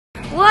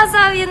What's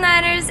up,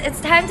 Uniters? It's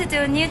time to do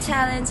a new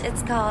challenge.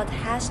 It's called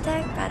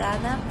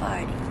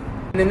 #PARANA_party.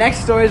 In the next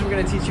stories, we're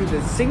going to teach you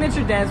the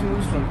signature dance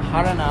moves from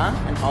Parana,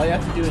 and all you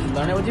have to do is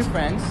learn it with your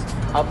friends,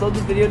 upload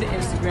the video to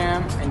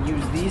Instagram, and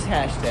use these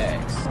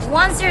hashtags.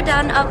 Once you're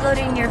done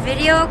uploading your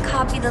video,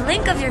 copy the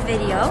link of your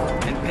video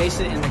and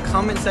paste it in the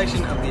comment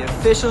section of the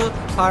official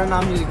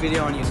Parana music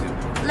video on YouTube.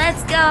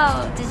 Let's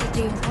go! Did you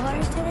drink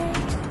water today?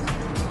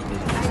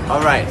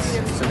 Alright,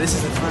 so this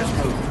is the first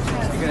move.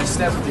 You're going to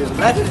step with your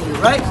left and your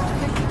right.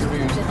 You're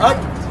going to up,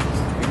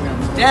 you're going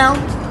to down,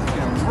 you're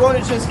going to roll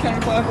your chest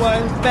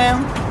counterclockwise,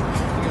 bam.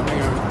 You're going to bring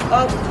your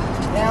up,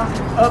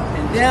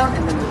 and down,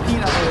 and then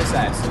repeat on the other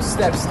side. So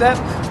step, step,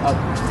 up,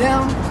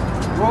 down,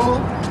 roll,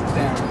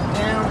 down,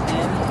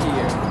 and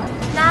here.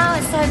 Now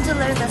it's time to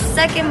learn the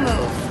second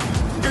move.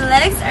 The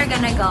legs are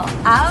going to go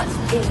out,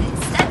 in,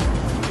 step,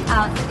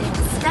 out, in,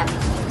 step,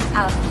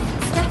 out, in,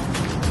 step,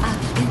 out,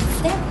 in,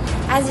 step.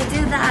 As you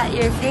do that,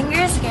 your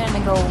fingers are going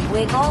to go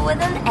wiggle with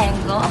an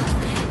angle.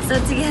 So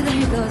together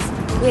it goes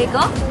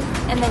wiggle,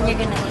 and then you're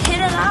going to hit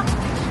it up,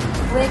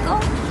 wiggle,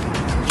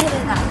 hit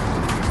it up.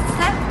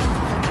 Step,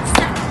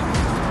 step,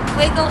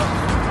 wiggle,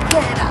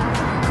 hit it up.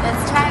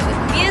 Let's try it with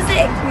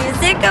music.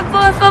 Música,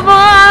 por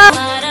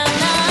favor.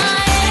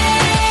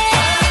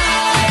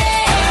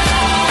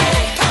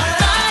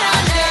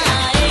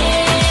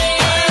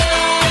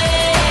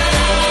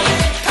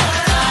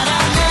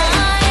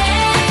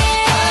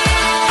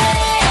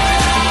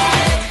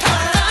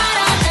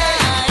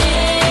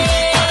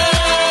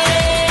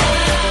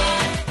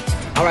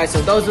 Alright,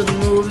 so those are the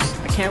moves.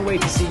 I can't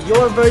wait to see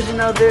your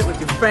version of it with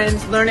your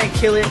friends. Learn it,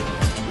 kill it,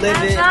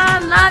 live it.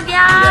 Love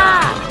ya!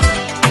 Yeah.